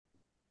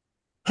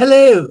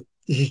Hello,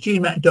 this is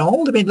Jean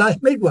MacDonald, the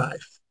Midlife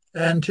Midwife,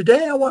 and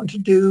today I want to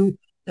do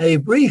a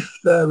brief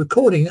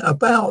recording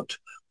about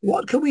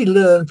what can we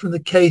learn from the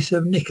case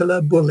of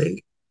Nicola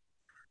Bulley.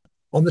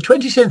 On the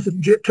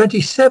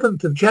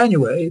 27th of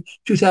January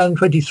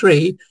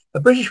 2023, a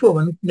British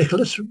woman,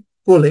 Nicola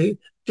Bulley,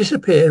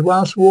 disappeared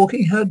whilst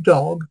walking her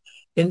dog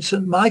in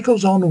St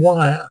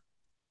Michael's-on-Wyre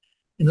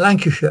in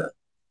Lancashire,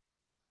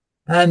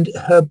 and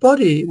her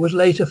body was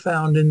later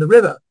found in the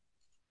river.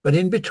 But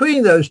in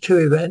between those two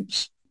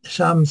events,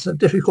 some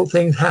difficult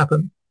things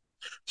happened.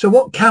 So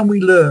what can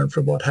we learn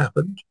from what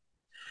happened?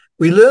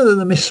 We learn that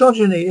the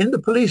misogyny in the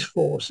police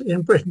force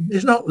in Britain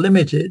is not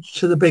limited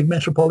to the big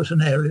metropolitan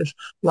areas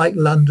like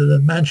London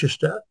and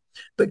Manchester,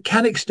 but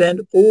can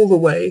extend all the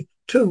way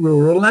to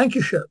rural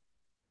Lancashire.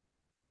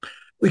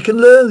 We can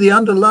learn the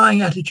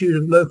underlying attitude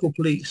of local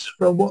police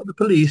from what the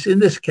police, in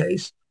this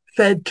case,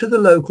 fed to the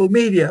local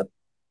media.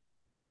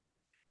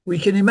 We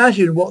can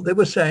imagine what they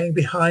were saying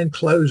behind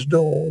closed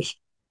doors.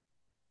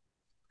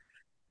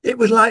 It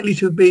was likely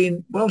to have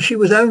been, well, she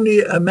was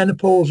only a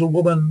menopausal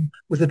woman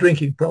with a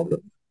drinking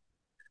problem.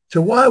 So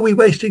why are we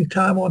wasting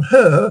time on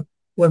her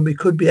when we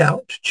could be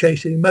out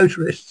chasing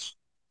motorists?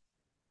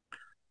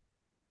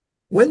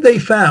 When they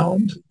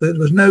found there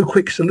was no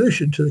quick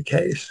solution to the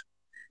case,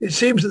 it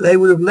seems that they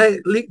would have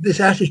leaked this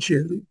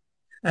attitude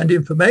and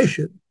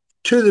information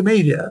to the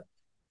media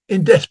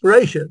in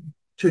desperation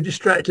to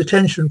distract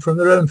attention from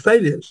their own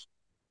failures.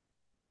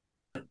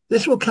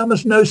 This will come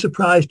as no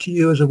surprise to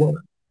you as a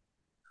woman.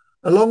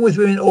 Along with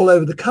women all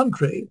over the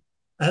country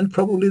and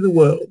probably the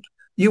world,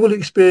 you will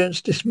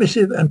experience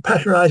dismissive and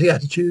patronizing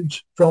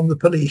attitudes from the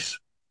police.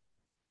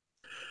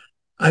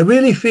 I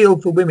really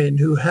feel for women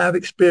who have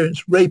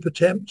experienced rape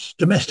attempts,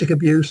 domestic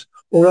abuse,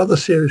 or other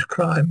serious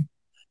crime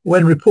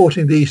when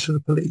reporting these to the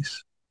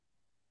police.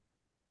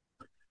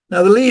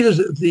 Now, the leaders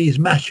of these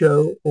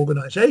macho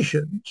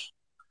organizations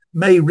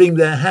may wring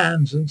their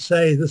hands and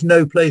say there's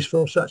no place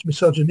for such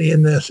misogyny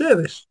in their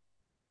service.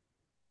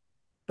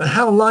 But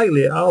how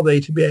likely are they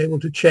to be able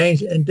to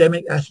change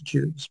endemic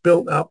attitudes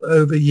built up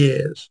over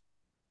years?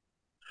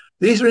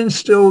 These are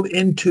instilled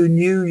into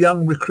new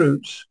young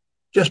recruits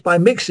just by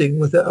mixing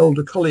with their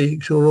older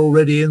colleagues who are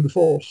already in the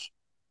force.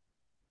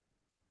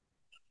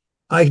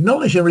 I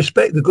acknowledge and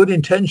respect the good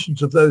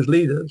intentions of those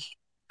leaders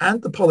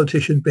and the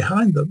politicians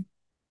behind them.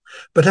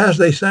 But as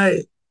they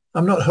say,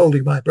 I'm not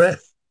holding my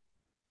breath.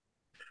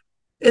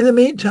 In the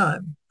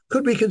meantime,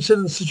 could we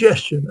consider the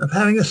suggestion of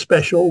having a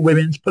special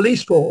women's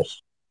police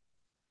force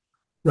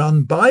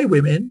run by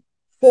women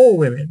for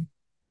women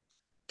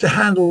to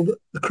handle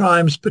the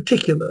crimes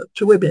particular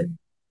to women?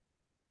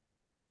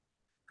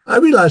 I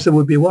realise there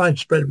would be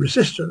widespread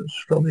resistance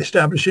from the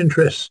established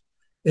interests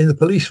in the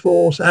police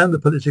force and the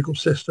political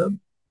system,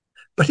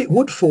 but it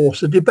would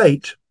force a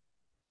debate.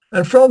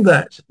 And from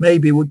that,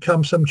 maybe would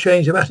come some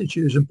change of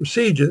attitudes and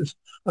procedures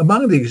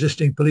among the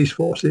existing police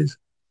forces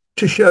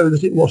to show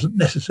that it wasn't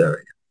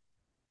necessary.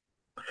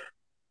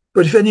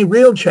 But if any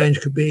real change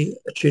could be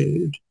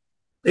achieved,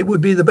 it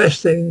would be the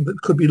best thing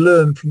that could be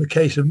learned from the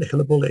case of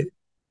Nicola Bulley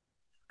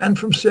and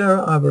from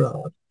Sarah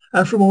Everard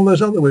and from all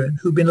those other women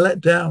who've been let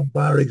down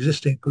by our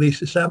existing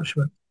police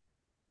establishment.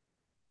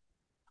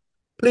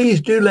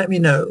 Please do let me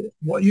know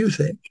what you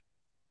think.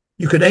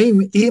 You can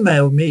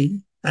email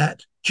me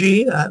at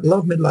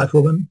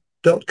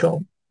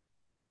jean@lovemidlifewoman.com.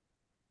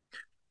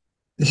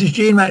 This is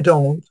Jean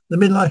MacDonald, the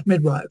Midlife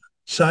Midwife,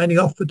 signing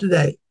off for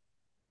today.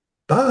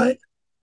 Bye.